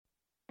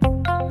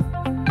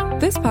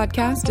This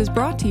podcast is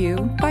brought to you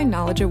by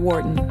Knowledge at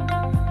Wharton.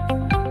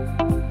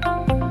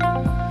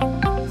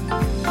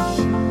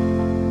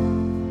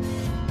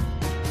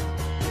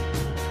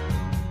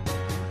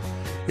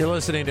 You're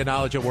listening to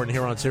Knowledge at Wharton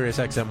here on Sirius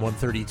XM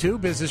 132,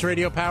 business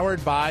radio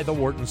powered by the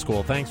Wharton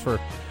School. Thanks for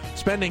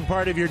spending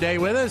part of your day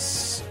with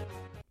us.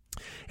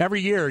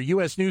 Every year,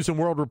 U.S. News &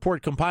 World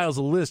Report compiles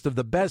a list of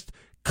the best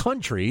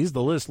countries.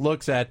 The list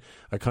looks at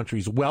a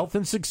country's wealth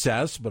and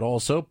success, but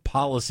also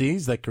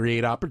policies that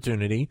create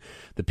opportunity,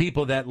 the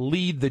people that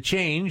lead the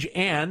change,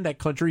 and that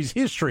country's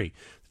history.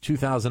 The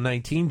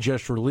 2019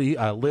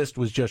 list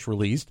was just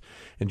released.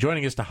 And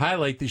joining us to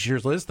highlight this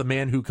year's list, the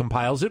man who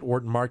compiles it,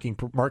 Wharton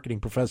marketing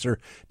professor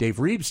Dave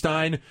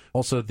Reibstein,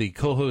 also the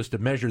co-host of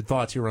Measured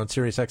Thoughts here on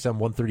Sirius XM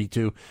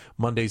 132,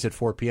 Mondays at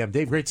 4 p.m.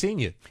 Dave, great seeing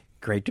you.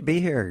 Great to be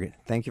here.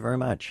 Thank you very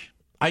much.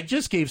 I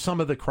just gave some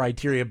of the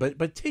criteria,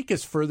 but take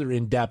us further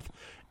in depth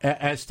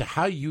as to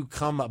how you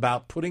come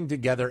about putting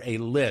together a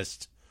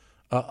list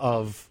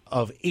of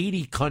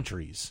 80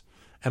 countries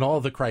and all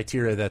the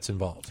criteria that's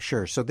involved.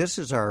 Sure. So this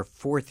is our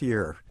fourth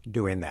year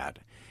doing that.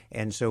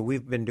 And so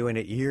we've been doing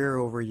it year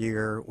over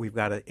year. We've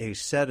got a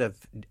set of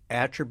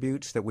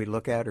attributes that we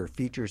look at or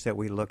features that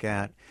we look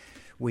at.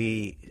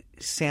 We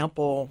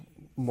sample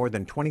more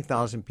than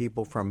 20,000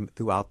 people from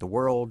throughout the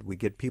world. We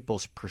get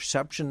people's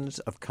perceptions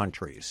of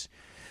countries.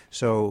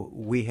 So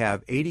we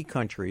have 80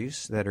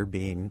 countries that are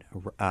being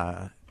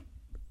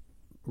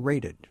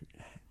rated,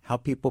 how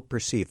people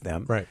perceive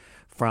them, right,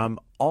 from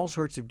all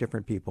sorts of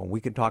different people. We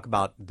can talk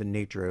about the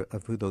nature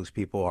of who those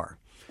people are.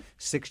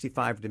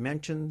 65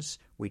 dimensions.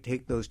 We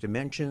take those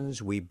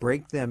dimensions, we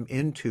break them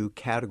into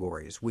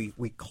categories. We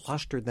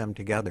cluster them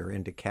together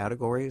into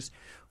categories.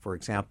 For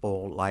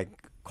example, like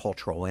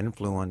cultural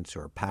influence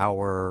or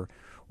power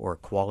or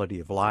quality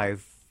of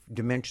life,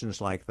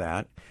 dimensions like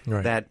that,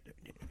 right, that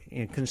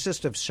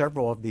consist of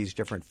several of these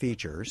different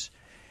features.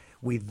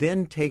 We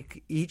then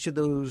take each of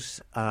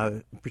those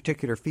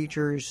particular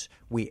features,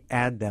 we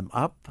add them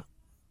up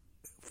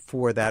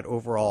for that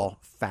overall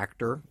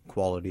factor,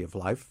 quality of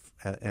life,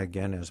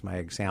 again as my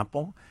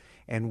example,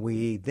 and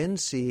we then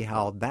see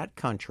how that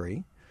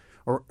country,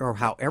 or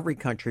how every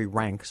country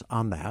ranks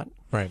on that.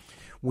 Right.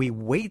 We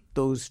weight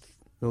those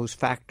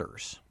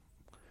factors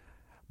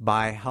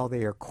by how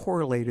they are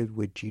correlated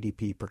with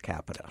GDP per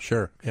capita.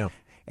 Sure, yeah.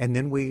 And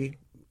then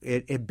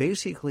it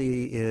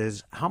basically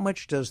is how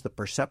much does the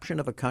perception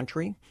of a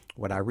country,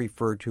 what I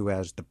refer to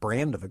as the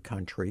brand of a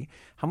country,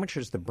 how much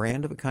does the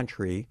brand of a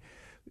country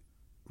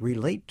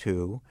relate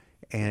to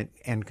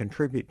and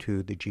contribute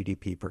to the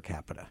GDP per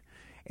capita?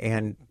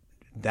 And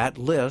that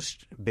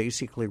list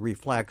basically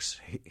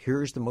reflects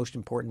here's the most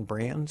important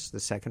brands, the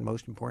second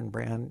most important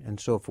brand, and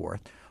so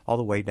forth, all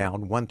the way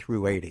down 1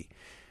 through 80.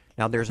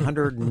 Now, there's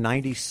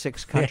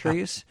 196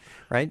 countries,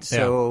 right?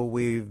 So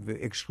we've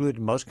excluded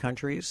most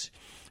countries.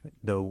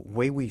 The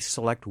way we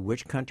select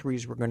which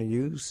countries we're going to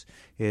use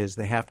is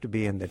they have to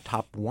be in the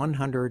top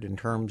 100 in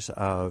terms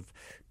of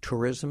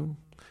tourism,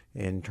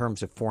 in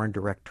terms of foreign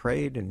direct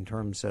trade, in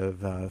terms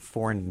of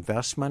foreign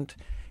investment,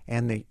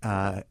 and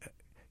the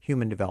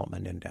Human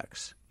Development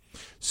Index.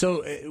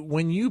 So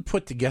when you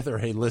put together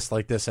a list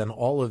like this and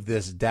all of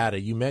this data,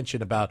 you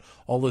mentioned about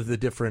all of the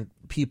different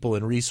people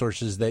and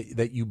resources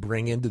that you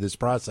bring into this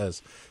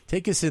process.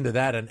 Take us into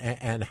that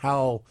and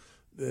how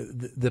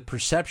the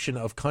perception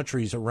of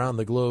countries around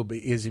the globe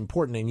is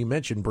important. And you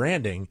mentioned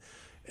branding,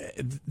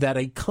 that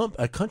a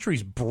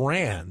country's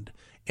brand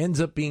ends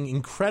up being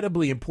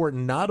incredibly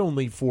important, not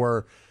only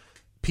for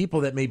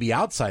people that may be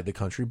outside the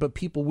country, but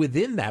people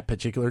within that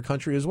particular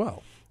country as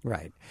well.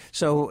 Right.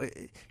 So,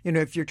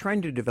 if you're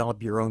trying to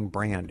develop your own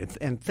brand,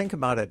 and think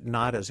about it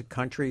not as a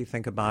country,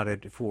 think about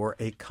it for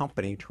a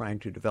company trying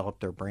to develop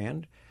their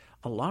brand,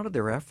 a lot of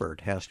their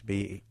effort has to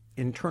be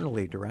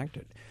internally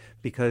directed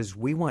because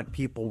we want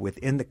people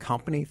within the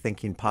company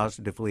thinking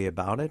positively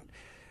about it.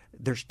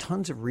 There's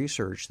tons of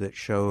research that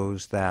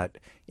shows that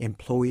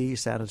employee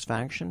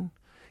satisfaction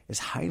is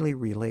highly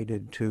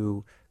related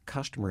to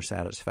customer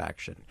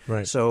satisfaction.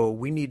 Right. So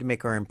we need to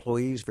make our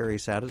employees very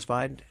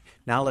satisfied.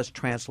 Now let's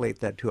translate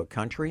that to a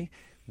country.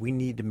 We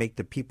need to make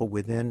the people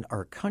within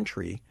our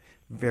country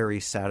very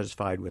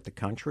satisfied with the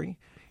country,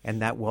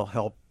 and that will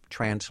help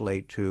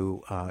translate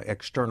to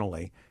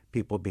externally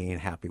people being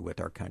happy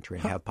with our country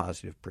and have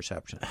positive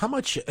perceptions. How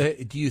much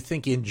do you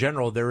think in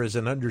general there is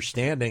an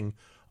understanding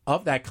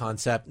of that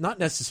concept, not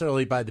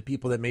necessarily by the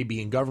people that may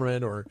be in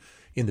government or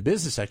in the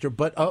business sector,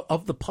 but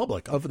of the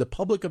public of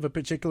a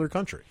particular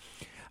country?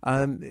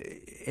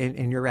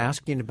 And you're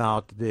asking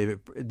about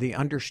the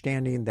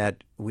understanding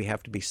that we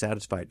have to be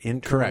satisfied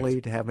internally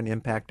Correct. to have an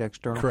impact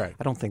externally? Correct.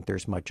 I don't think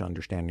there's much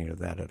understanding of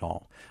that at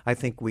all. I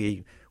think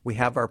we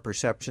have our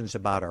perceptions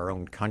about our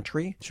own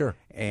country. Sure.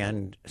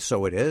 And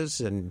so it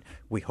is, and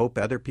we hope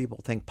other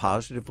people think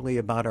positively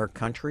about our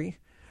country.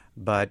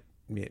 But,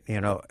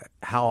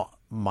 how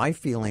my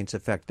feelings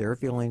affect their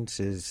feelings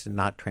is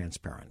not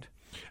transparent.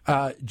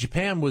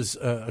 Japan was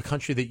a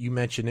country that you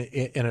mentioned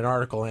in an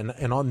article,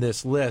 and on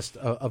this list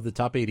of the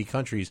top 80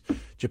 countries,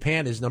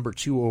 Japan is number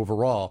 2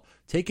 overall.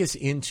 Take us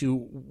into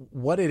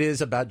what it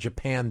is about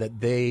Japan that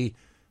they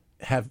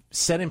have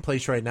set in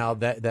place right now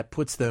that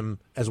puts them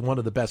as one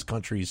of the best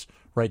countries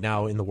right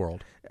now in the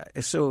world.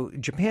 So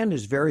Japan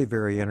is very,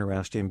 very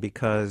interesting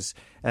because,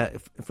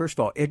 first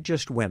of all, it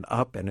just went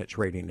up in its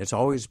rating. It's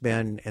always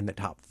been in the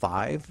top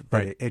 5,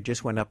 but right. it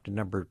just went up to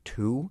number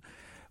 2.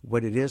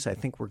 What it is, I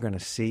think we're going to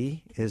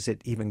see, is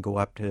it even go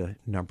up to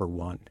number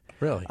 1.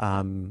 Really?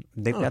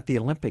 They've got the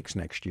Olympics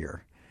next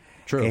year.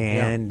 True.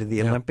 And yeah.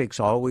 the Olympics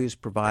always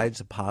provides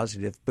a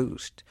positive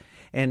boost.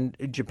 And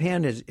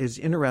Japan is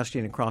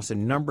interesting across a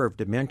number of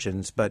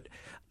dimensions, but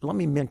let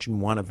me mention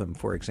one of them,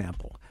 for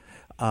example.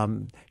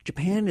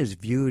 Japan is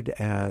viewed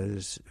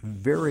as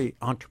very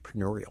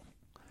entrepreneurial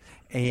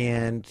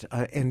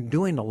and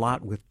doing a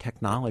lot with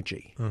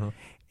technology. Mm-hmm.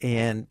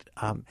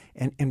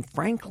 And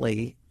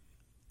frankly,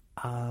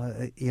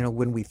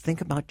 when we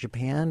think about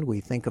Japan, we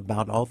think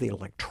about all the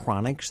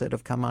electronics that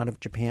have come out of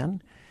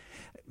Japan.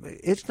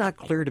 It's not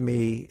clear to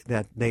me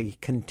that they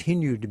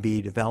continue to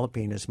be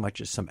developing as much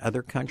as some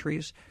other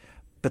countries,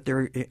 but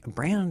their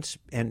brands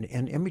and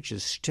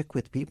images stick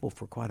with people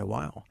for quite a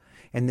while.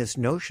 And this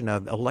notion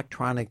of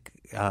electronic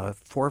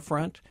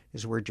forefront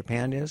is where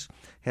Japan is,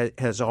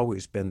 has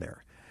always been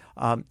there.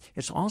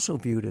 It's also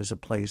viewed as a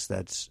place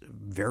that's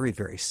very,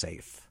 very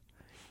safe,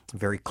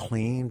 very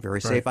clean,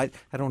 very safe. Right.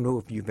 I don't know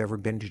if you've ever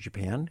been to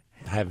Japan.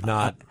 I have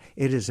not.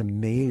 It is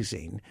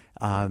amazing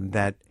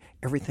that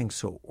everything's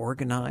so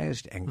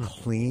organized and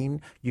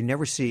clean. You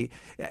never see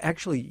 –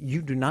 actually,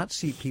 you do not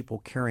see people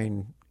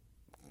carrying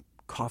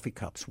coffee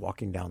cups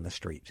walking down the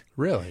street.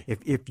 Really?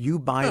 If you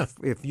buy at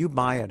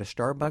a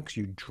Starbucks,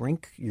 you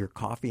drink your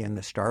coffee in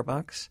the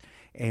Starbucks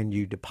and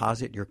you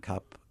deposit your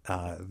cup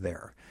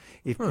there.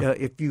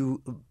 If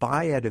you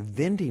buy at a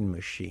vending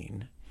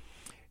machine –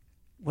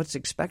 what's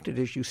expected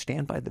is you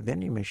stand by the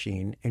vending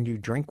machine and you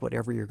drink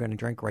whatever you're going to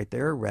drink right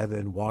there rather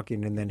than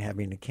walking and then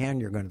having a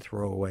can you're going to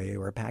throw away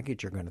or a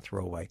package you're going to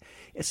throw away.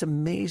 It's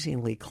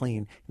amazingly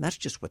clean, and that's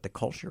just what the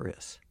culture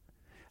is.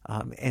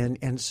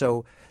 And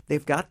so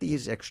they've got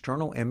these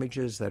external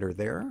images that are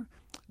there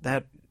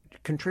that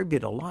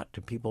contribute a lot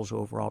to people's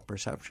overall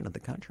perception of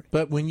the country.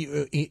 But when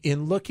you,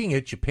 in looking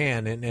at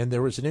Japan, and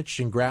there was an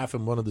interesting graph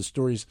in one of the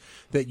stories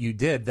that you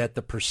did, that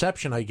the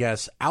perception, I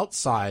guess,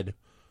 outside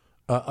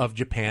of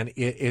Japan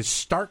is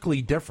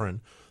starkly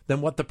different than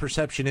what the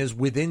perception is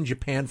within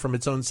Japan from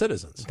its own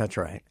citizens. That's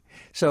right.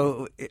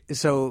 So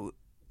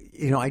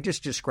I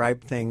just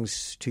described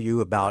things to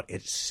you about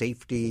its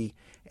safety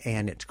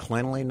and its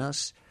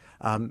cleanliness.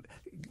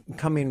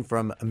 Coming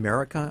from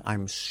America,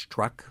 I'm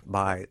struck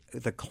by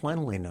the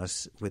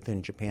cleanliness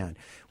within Japan.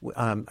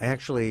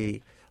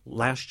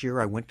 Last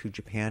year I went to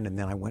Japan, and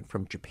then I went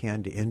from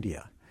Japan to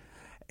India.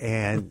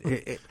 And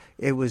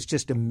it was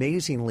just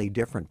amazingly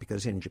different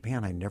because in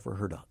Japan I never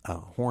heard a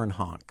horn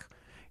honk.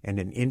 And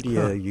in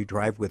India, you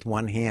drive with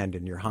one hand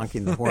and you're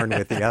honking the horn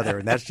with the other.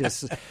 And that's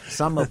just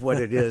some of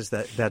what it is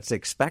that's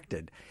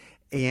expected.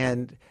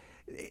 And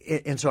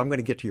so I'm going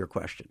to get to your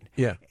question.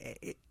 Yeah.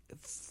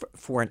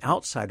 For an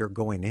outsider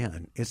going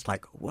in, it's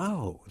like,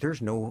 whoa,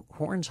 there's no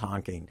horns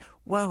honking.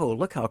 Whoa,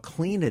 look how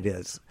clean it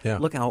is. Yeah.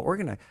 Look how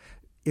organized.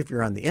 If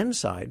you're on the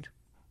inside,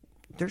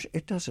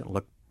 it doesn't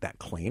look that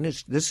clean.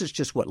 This is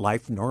just what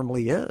life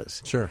normally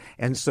is. Sure.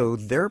 And so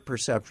their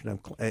perception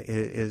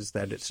is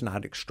that it's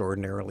not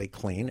extraordinarily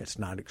clean. It's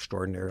not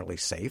extraordinarily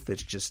safe.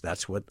 It's just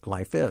that's what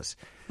life is.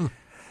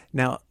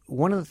 Now,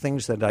 one of the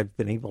things that I've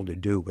been able to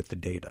do with the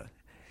data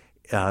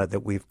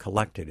that we've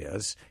collected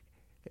is,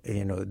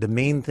 the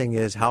main thing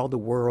is how the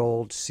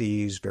world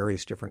sees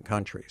various different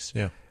countries.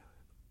 Yeah.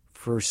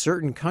 For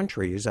certain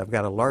countries, I've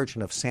got a large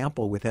enough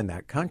sample within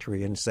that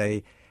country and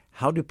say,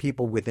 how do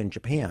people within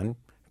Japan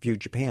view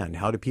Japan?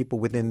 How do people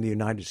within the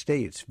United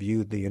States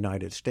view the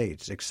United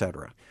States, et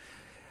cetera?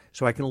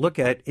 So I can look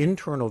at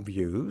internal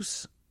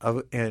views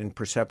and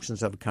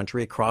perceptions of a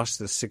country across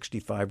the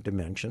 65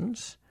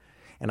 dimensions,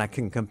 and I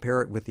can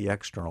compare it with the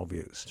external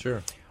views.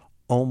 Sure.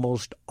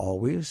 Almost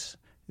always,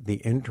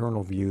 the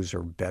internal views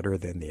are better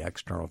than the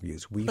external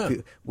views.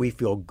 We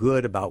feel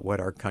good about what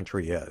our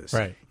country is.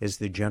 Right. Is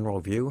the general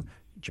view.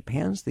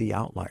 Japan's the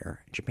outlier.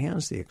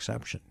 Japan's the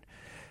exception.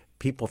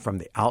 People from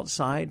the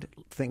outside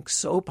think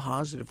so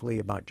positively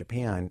about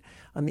Japan.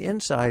 On the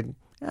inside,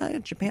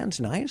 Japan's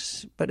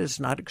nice, but it's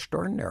not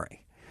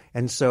extraordinary.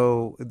 And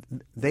so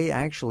they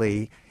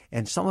actually,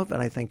 and some of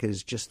it I think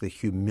is just the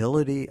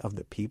humility of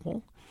the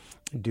people,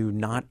 do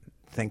not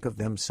think of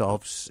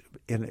themselves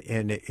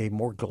in a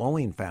more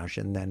glowing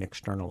fashion than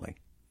externally.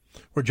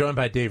 We're joined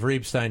by Dave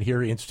Reibstein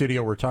here in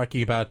studio. We're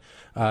talking about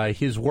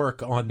his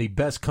work on the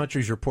Best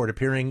Countries Report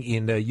appearing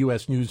in the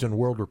U.S. News and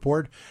World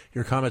Report.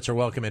 Your comments are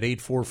welcome at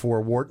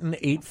 844-WHARTON,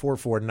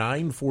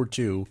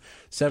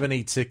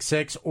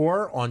 844-942-7866,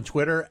 or on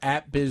Twitter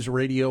at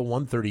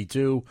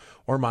BizRadio132,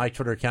 or my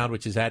Twitter account,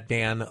 which is at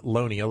Dan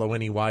Loney,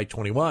 Loney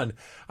 21.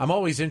 I'm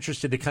always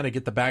interested to kind of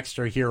get the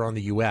backstory here on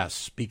the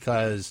U.S.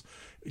 because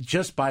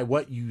just by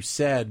what you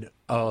said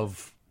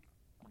of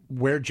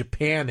where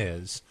Japan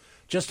is,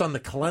 just on the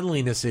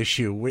cleanliness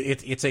issue,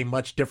 it's a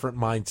much different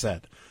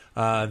mindset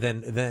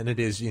than it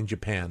is in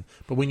Japan.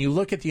 But when you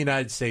look at the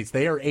United States,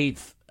 they are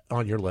 8th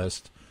on your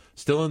list,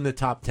 still in the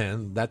top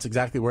 10. That's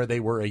exactly where they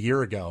were a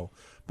year ago.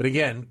 But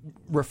again,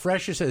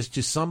 refresh us as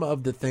to some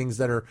of the things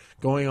that are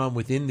going on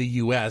within the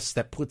U.S.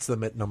 that puts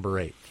them at number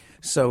 8.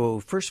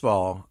 So, first of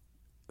all,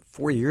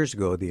 4 years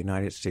ago, the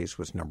United States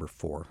was number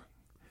 4.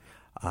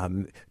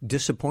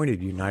 Disappointed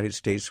the United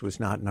States was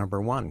not number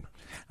 1.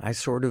 I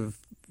sort of,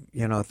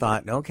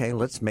 thought, okay,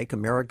 let's make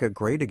America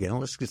great again.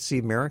 Let's see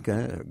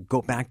America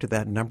go back to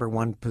that number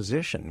 1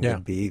 position. Yeah.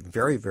 Would be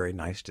very, very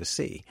nice to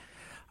see.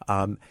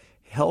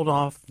 Held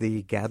off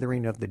the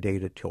gathering of the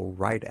data till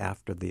right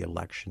after the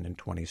election in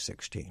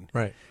 2016.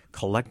 Right.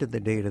 Collected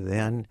the data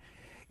then.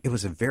 It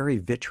was a very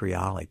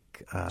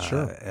vitriolic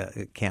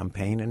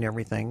campaign and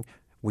everything.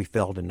 We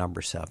fell to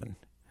number 7.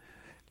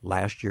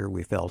 Last year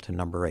we fell to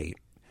number 8.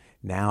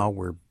 Now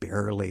we're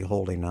barely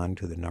holding on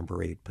to the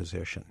number 8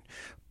 position.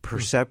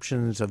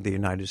 Perceptions of the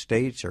United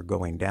States are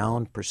going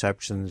down.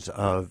 Perceptions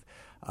of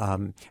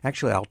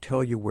actually, I'll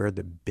tell you where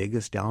the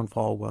biggest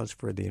downfall was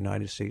for the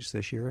United States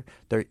this year.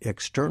 The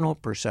external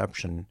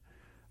perception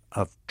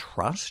of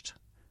trust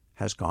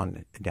has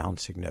gone down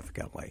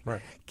significantly.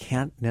 Right.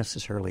 Can't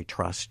necessarily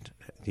trust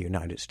the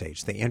United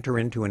States. They enter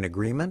into an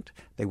agreement,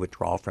 they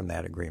withdraw from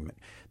that agreement.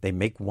 They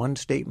make one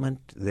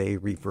statement, they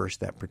reverse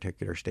that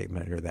particular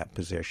statement or that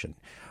position.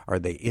 Are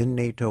they in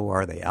NATO?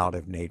 Are they out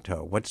of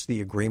NATO? What's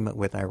the agreement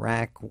with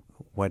Iraq?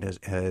 What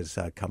has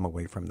come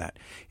away from that?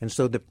 And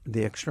so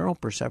the external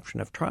perception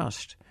of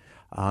trust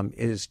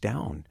is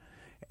down,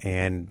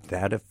 and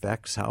that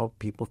affects how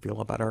people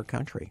feel about our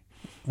country.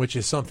 Which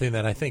is something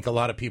that I think a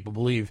lot of people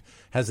believe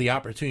has the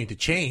opportunity to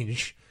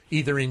change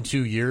either in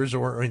 2 years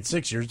or in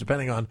 6 years,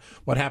 depending on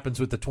what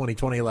happens with the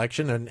 2020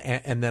 election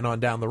and then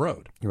on down the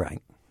road.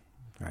 Right.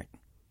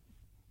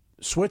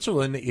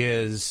 Switzerland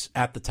is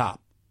at the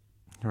top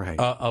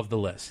of the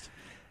list.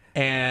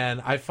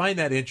 And I find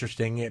that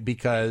interesting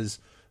because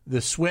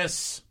the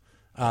Swiss,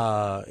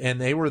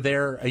 and they were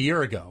there a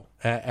year ago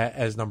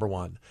as number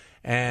 1.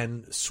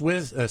 And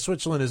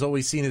Switzerland is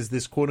always seen as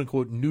this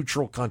quote-unquote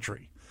neutral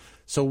country.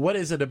 So what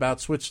is it about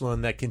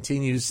Switzerland that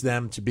continues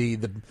them to be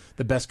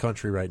the best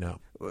country right now?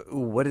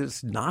 What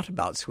is not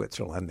about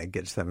Switzerland that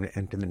gets them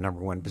into the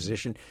number 1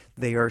 position?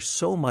 They are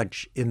so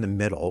much in the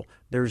middle.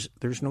 There's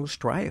no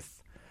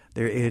strife.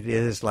 It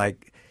is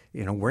like,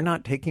 we're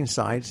not taking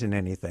sides in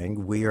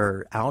anything. We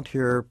are out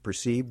here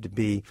perceived to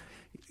be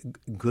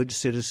good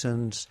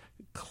citizens,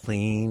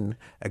 clean,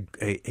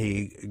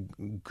 a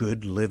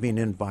good living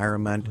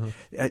environment.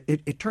 Mm-hmm.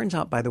 It turns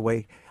out, by the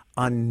way,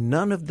 on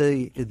none of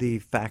the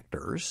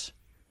factors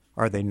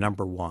are they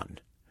number 1.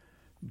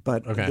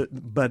 But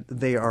but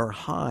they are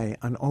high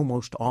on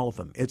almost all of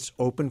them. It's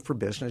open for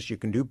business. You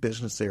can do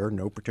business there,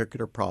 no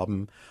particular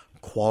problem.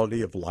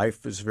 Quality of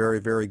life is very,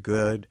 very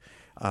good.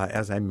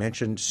 As I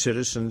mentioned,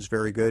 citizens,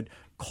 very good.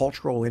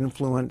 Cultural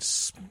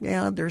influence,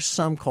 there's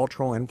some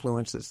cultural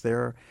influence that's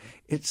there.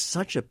 It's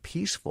such a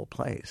peaceful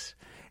place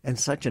and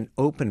such an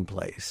open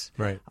place.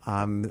 Right.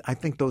 I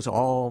think those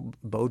all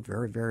bode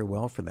very, very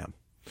well for them.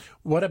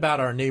 What about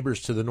our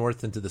neighbors to the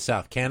north and to the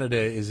south? Canada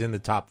is in the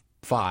top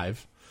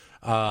 5.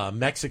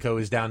 Mexico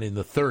is down in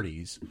the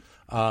 30s.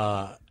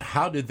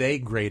 How do they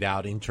grade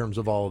out in terms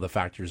of all of the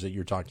factors that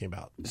you're talking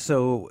about?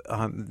 So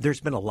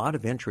there's been a lot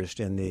of interest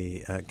in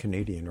the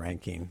Canadian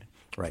ranking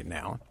right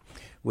now,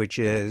 which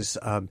is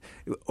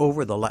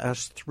over the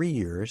last 3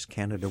 years,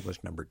 Canada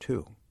was number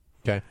 2.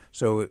 Okay.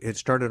 So it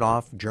started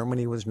off,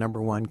 Germany was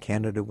number 1,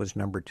 Canada was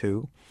number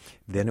 2.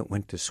 Then it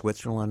went to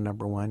Switzerland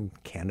number 1,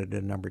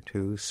 Canada number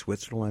 2,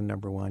 Switzerland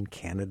number 1,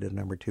 Canada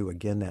number 2.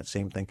 Again, that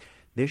same thing.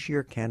 This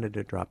year,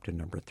 Canada dropped to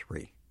number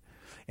 3.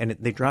 And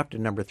they dropped to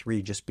number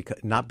 3 just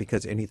not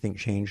because anything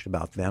changed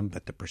about them,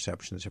 but the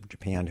perceptions of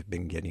Japan have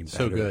been getting better.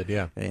 So good,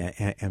 yeah.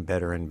 And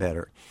better and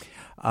better.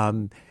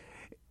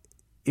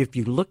 If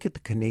you look at the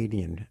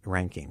Canadian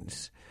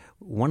rankings,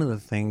 one of the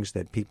things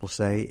that people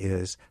say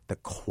is the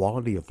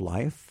quality of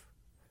life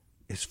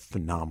is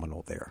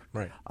phenomenal there.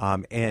 Right.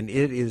 And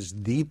it is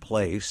the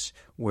place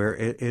where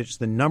it's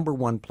the number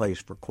 1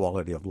 place for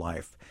quality of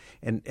life.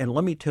 And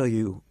let me tell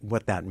you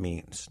what that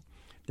means.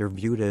 They're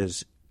viewed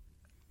as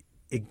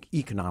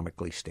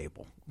economically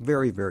stable,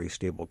 very, very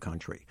stable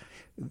country,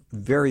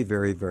 very,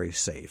 very, very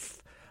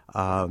safe,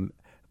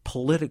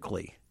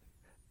 politically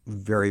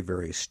very,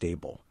 very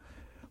stable,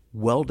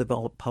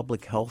 well-developed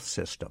public health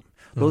system.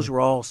 Those are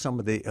all some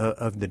of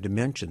the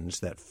dimensions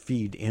that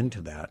feed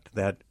into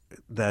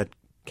that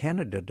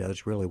Canada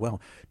does really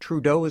well.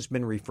 Trudeau has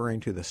been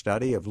referring to the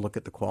study of look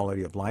at the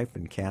quality of life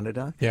in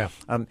Canada. Yeah.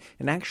 And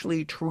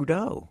actually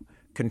Trudeau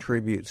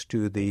contributes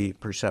to the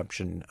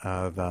perception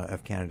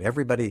of Canada.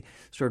 Everybody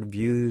sort of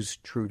views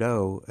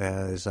Trudeau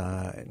as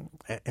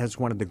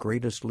one of the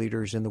greatest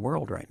leaders in the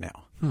world right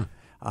now.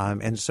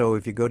 And so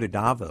if you go to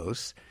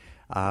Davos,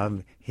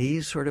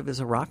 he sort of is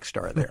a rock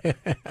star there.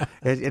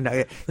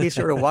 He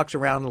sort of walks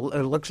around.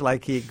 It looks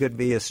like he could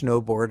be a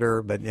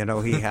snowboarder, but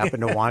he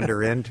happened to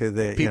wander into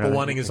the people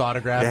wanting his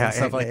autograph and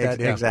stuff like that.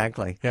 Yeah.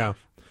 Exactly. Yeah.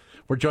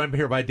 We're joined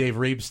here by Dave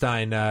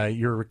Reibstein.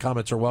 Your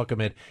comments are welcome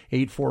at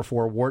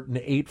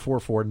 844-WHARTON,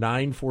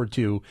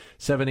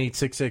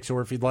 844-942-7866.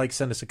 Or if you'd like,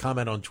 send us a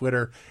comment on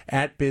Twitter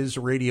at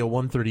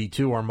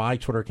BizRadio132 or my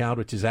Twitter account,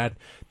 which is at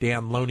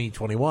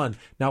DanLoney21.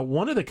 Now,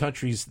 one of the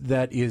countries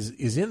that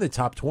is in the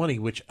top 20,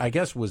 which I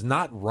guess was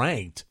not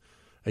ranked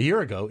a year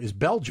ago, is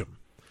Belgium.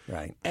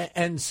 Right.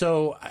 And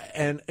so,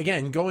 and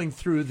again, going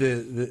through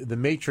the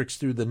matrix,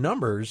 through the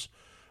numbers,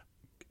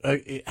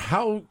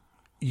 how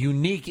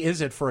unique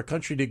is it for a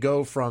country to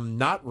go from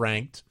not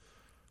ranked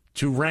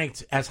to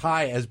ranked as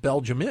high as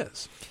Belgium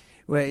is?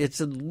 Well,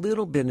 it's a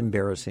little bit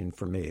embarrassing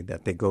for me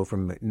that they go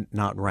from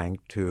not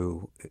ranked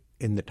to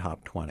in the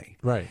top 20.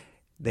 Right.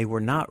 They were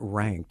not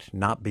ranked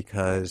not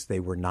because they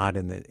were not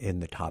in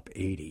the top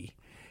 80.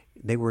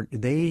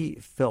 They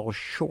fell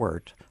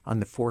short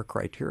on the 4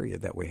 criteria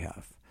that we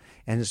have.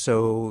 And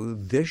so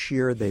this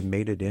year they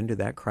made it into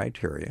that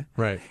criteria.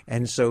 Right.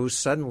 And so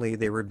suddenly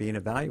they were being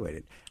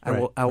evaluated.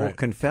 I will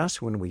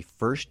confess, when we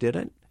first did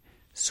it,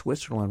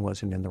 Switzerland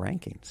wasn't in the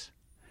rankings.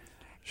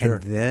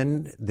 Sure.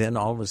 And then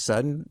all of a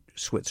sudden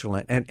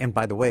Switzerland, and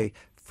by the way,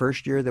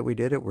 first year that we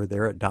did it, we're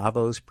there at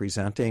Davos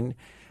presenting,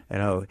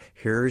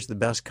 here's the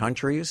best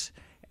countries.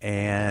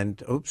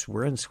 And oops,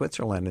 we're in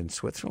Switzerland, and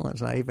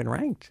Switzerland's not even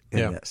ranked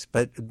in this.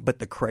 But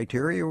the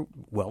criteria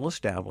well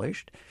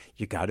established.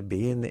 You got to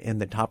be in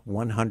the top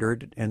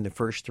 100 and the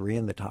first 3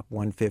 in the top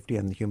 150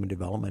 on the Human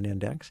Development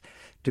Index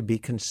to be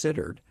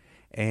considered.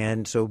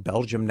 And so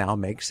Belgium now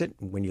makes it.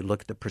 When you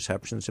look at the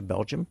perceptions of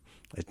Belgium,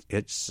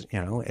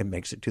 it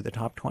makes it to the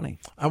top 20.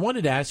 I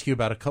wanted to ask you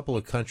about a couple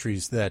of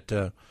countries that,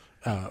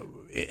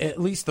 at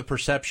least the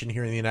perception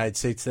here in the United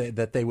States,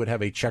 that they would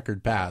have a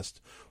checkered past.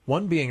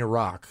 One being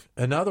Iraq,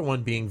 another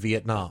one being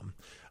Vietnam.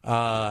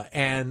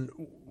 And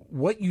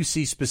what you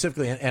see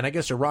specifically, and I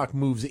guess Iraq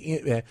moved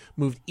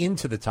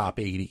into the top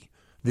 80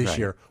 this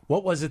year.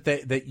 What was it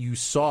that you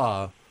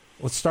saw?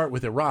 Let's start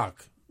with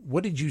Iraq.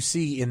 What did you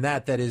see in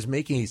that is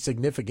making a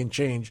significant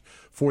change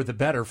for the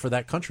better for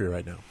that country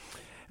right now?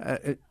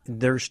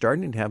 They're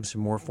starting to have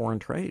some more foreign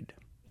trade.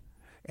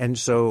 And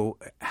so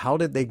how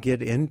did they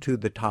get into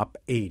the top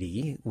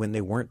 80 when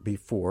they weren't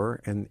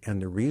before? And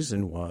the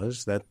reason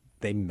was that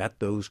they met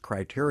those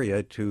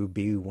criteria to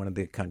be one of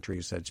the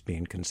countries that's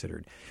being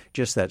considered.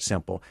 Just that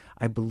simple.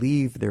 I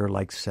believe they're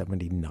like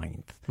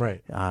 79th,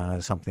 right?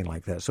 Something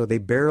like that. So they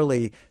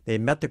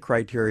met the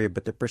criteria,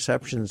 but the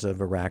perceptions of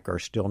Iraq are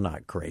still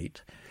not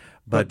great.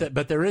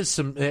 But there is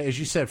some, as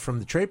you said, from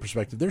the trade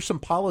perspective, there's some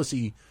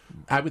policy,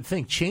 I would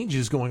think,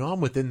 changes going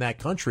on within that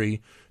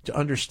country to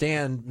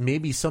understand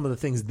maybe some of the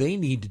things they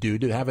need to do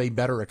to have a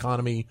better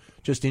economy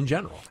just in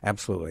general.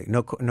 Absolutely.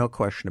 No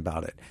question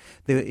about it.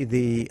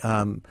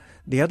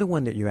 The other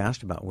one that you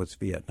asked about was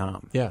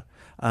Vietnam. Yeah.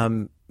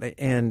 And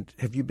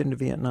have you been to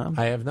Vietnam?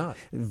 I have not.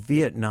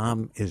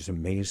 Vietnam is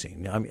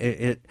amazing.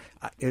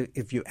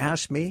 If you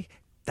ask me,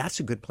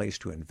 that's a good place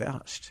to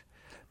invest.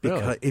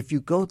 Because if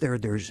you go there,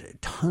 there's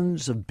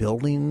tons of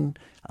building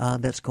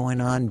that's going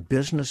on.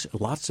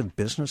 Lots of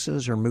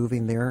businesses are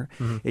moving there.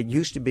 Mm-hmm. It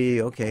used to be,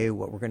 okay,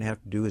 what we're going to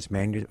have to do is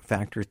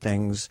manufacture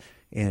things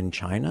in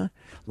China.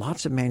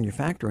 Lots of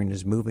manufacturing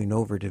is moving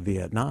over to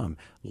Vietnam.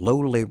 Low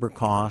labor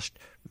cost,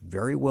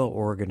 very well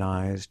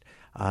organized,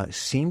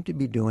 seem to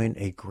be doing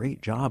a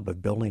great job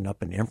of building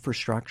up an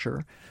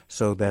infrastructure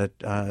so that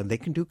they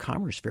can do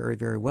commerce very,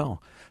 very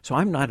well. So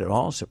I'm not at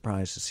all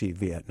surprised to see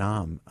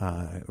Vietnam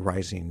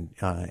rising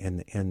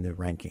in the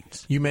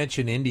rankings. You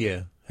mentioned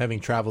India,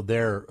 having traveled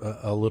there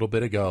a little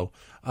bit ago.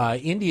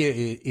 India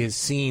is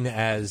seen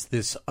as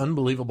this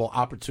unbelievable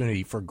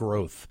opportunity for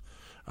growth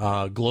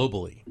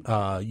globally.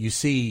 You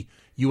see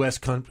U.S.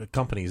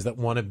 companies that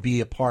want to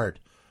be a part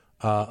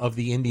of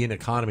the Indian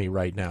economy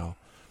right now.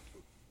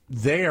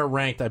 They are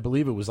ranked, I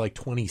believe it was like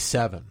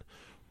 27.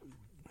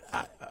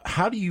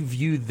 How do you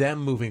view them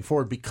moving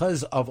forward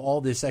because of all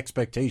this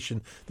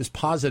expectation, this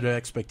positive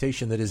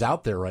expectation that is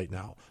out there right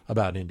now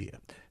about India?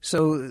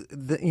 So,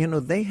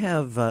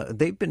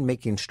 they've been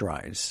making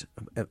strides,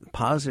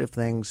 positive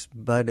things,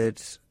 but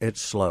it's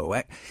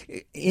slow.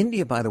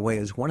 India, by the way,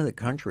 is one of the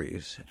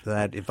countries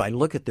that if I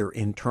look at their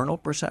internal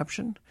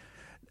perception,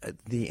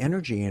 the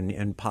energy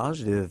and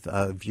positive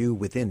view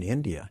within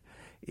India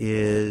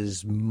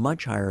is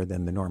much higher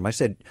than the norm. I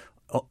said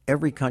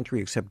every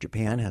country except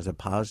Japan has a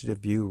positive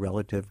view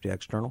relative to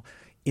external.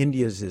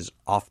 India's is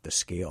off the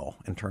scale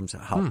in terms of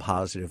how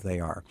positive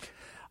they are.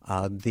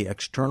 The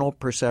external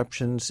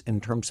perceptions in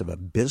terms of a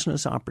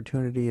business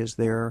opportunity is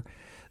there.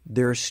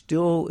 There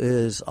still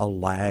is a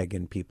lag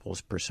in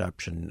people's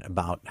perception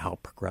about how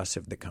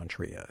progressive the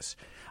country is.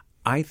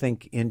 I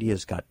think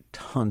India's got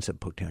tons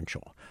of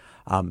potential.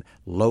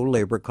 Low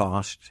labor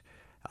cost.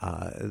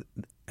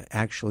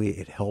 Actually,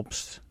 it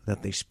helps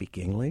that they speak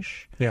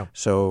English. Yeah.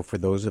 So for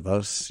those of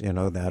us,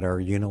 that are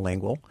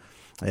unilingual,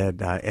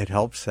 It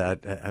helps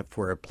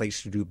for a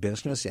place to do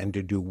business and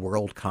to do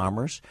world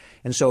commerce.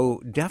 And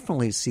so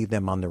definitely see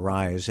them on the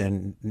rise.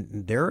 And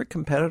they're a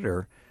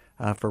competitor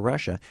for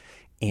Russia.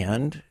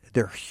 And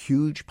their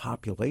huge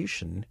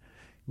population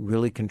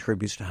really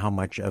contributes to how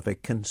much of a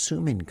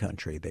consuming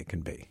country they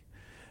can be.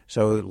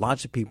 So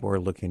lots of people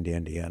are looking to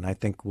India, and I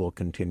think we'll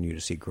continue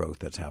to see growth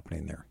that's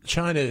happening there.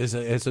 China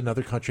is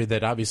another country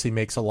that obviously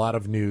makes a lot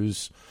of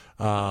news,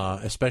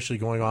 especially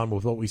going on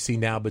with what we see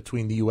now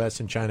between the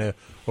U.S. and China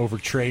over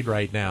trade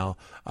right now.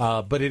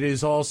 But it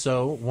is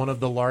also one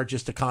of the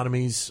largest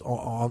economies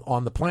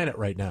on the planet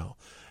right now.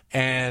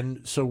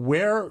 And so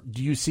where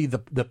do you see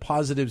the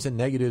positives and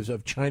negatives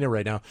of China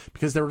right now?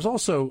 Because there was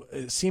also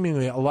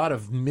seemingly a lot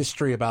of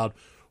mystery about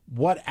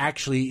what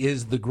actually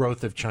is the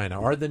growth of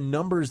China. Are the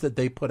numbers that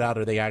they put out,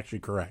 are they actually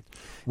correct?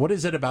 What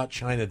is it about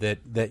China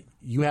that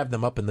you have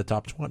them up in the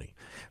top 20?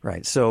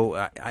 Right.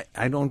 So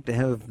I don't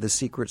have the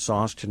secret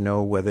sauce to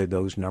know whether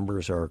those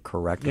numbers are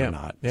correct or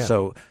not. Yeah.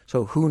 So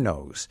who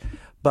knows?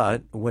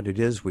 But what it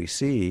is we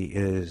see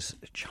is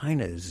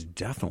China is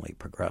definitely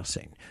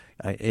progressing.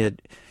 I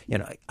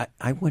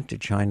went to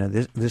China.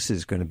 This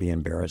is going to be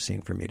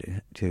embarrassing for me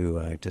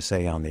to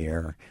say on the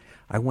air.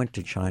 I went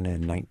to China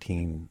in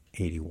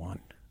 1981.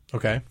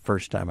 Okay.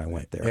 First time I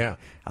went there. Yeah.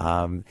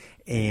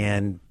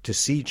 And to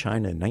see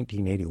China in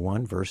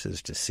 1981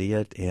 versus to see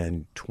it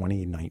in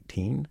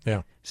 2019.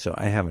 Yeah. So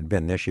I haven't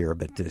been this year,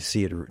 but to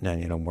see it,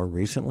 more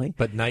recently.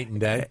 But night and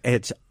day.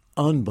 It's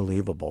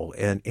unbelievable.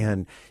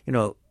 And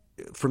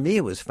for me,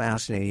 it was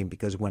fascinating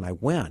because when I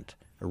went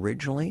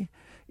originally,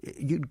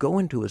 you'd go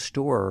into a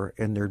store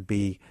and there'd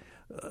be,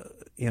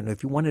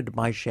 if you wanted to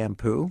buy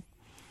shampoo,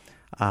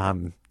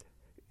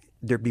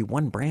 there'd be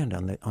one brand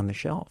on the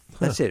shelf.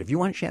 That's it. If you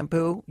want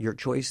shampoo, your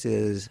choice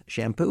is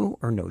shampoo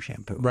or no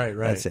shampoo. Right.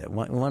 That's it.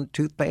 Want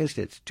toothpaste?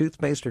 It's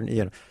toothpaste or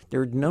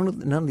there are none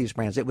of these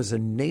brands. It was a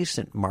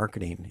nascent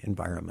marketing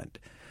environment,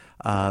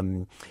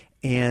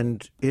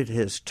 and it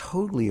has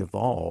totally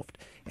evolved.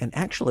 And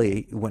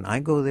actually, when I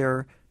go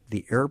there,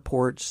 the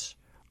airports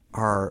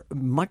are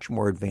much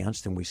more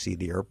advanced than we see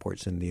the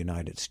airports in the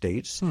United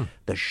States.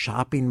 The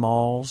shopping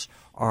malls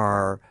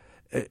are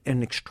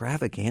an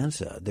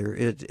extravaganza.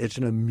 It's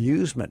an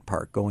amusement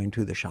park going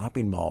to the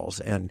shopping malls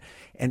and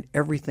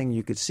everything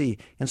you could see.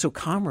 And so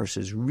commerce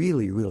is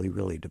really, really,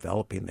 really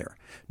developing there.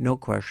 No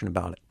question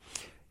about it.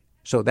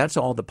 So that's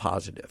all the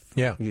positive.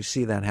 Yeah. You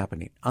see that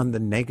happening. On the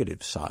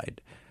negative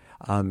side,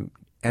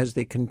 as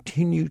they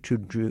continue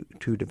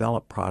to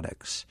develop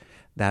products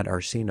that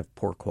are seen of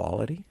poor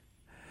quality,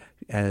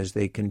 as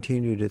they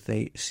continue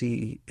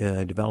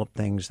to develop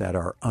things that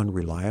are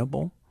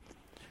unreliable,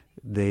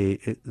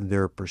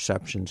 their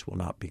perceptions will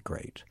not be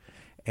great.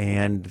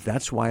 And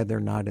that's why they're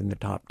not in the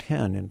top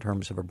 10 in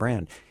terms of a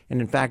brand.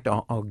 And in fact,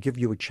 I'll give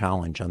you a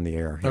challenge on the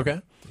air here.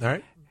 Okay. All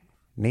right.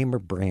 Name a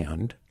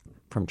brand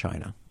from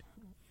China.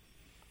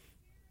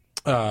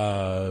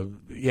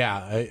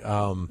 Huawei.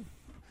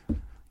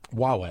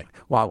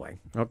 Huawei.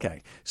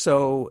 Okay.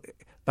 So,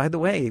 by the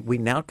way, we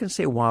now can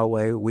say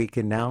Huawei. We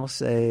can now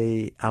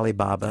say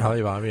Alibaba.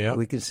 Alibaba, yeah.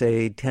 We can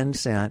say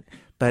Tencent.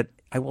 But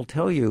I will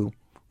tell you,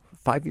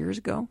 5 years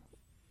ago,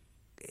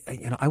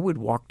 I would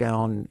walk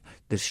down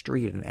the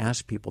street and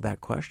ask people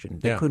that question.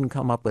 They couldn't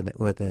come up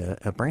with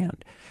a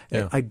brand.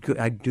 Yeah.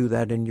 I'd do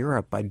that in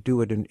Europe. I'd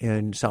do it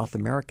in South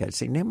America. I'd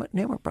say, name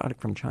a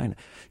product from China.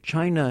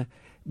 China,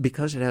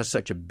 because it has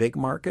such a big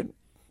market,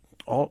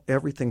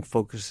 everything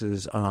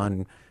focuses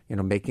on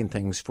making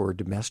things for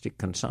domestic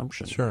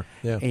consumption. Sure.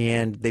 Yeah.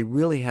 And they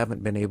really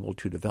haven't been able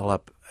to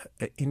develop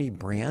any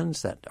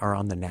brands that are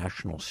on the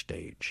national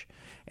stage.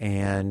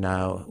 And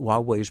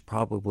Huawei is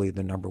probably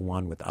the number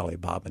one, with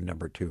Alibaba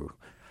number two.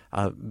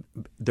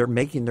 They're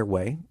making their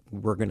way.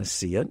 We're going to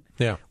see it.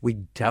 Yeah. We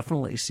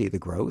definitely see the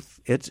growth.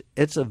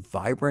 It's a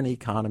vibrant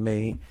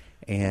economy,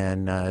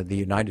 and the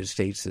United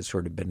States has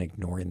sort of been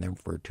ignoring them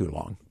for too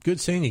long.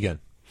 Good seeing you again.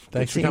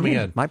 Thanks for coming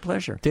in. My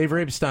pleasure. Dave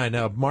Rabstein,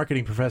 a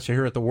marketing professor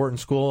here at the Wharton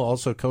School,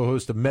 also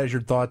co-host of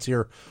Measured Thoughts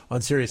here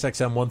on Sirius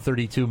XM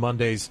 132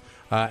 Mondays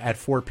at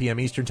 4 p.m.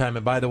 Eastern Time.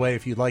 And by the way,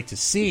 if you'd like to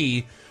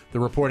see the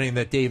reporting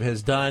that Dave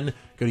has done,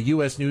 go to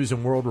U.S. News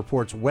and World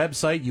Report's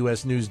website,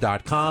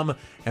 usnews.com,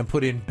 and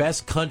put in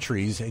best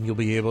countries, and you'll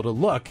be able to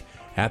look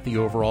at the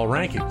overall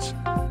rankings.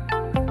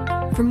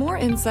 For more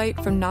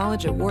insight from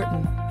Knowledge at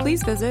Wharton,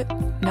 please visit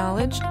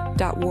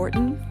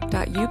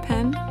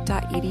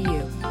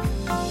knowledge.wharton.upenn.edu.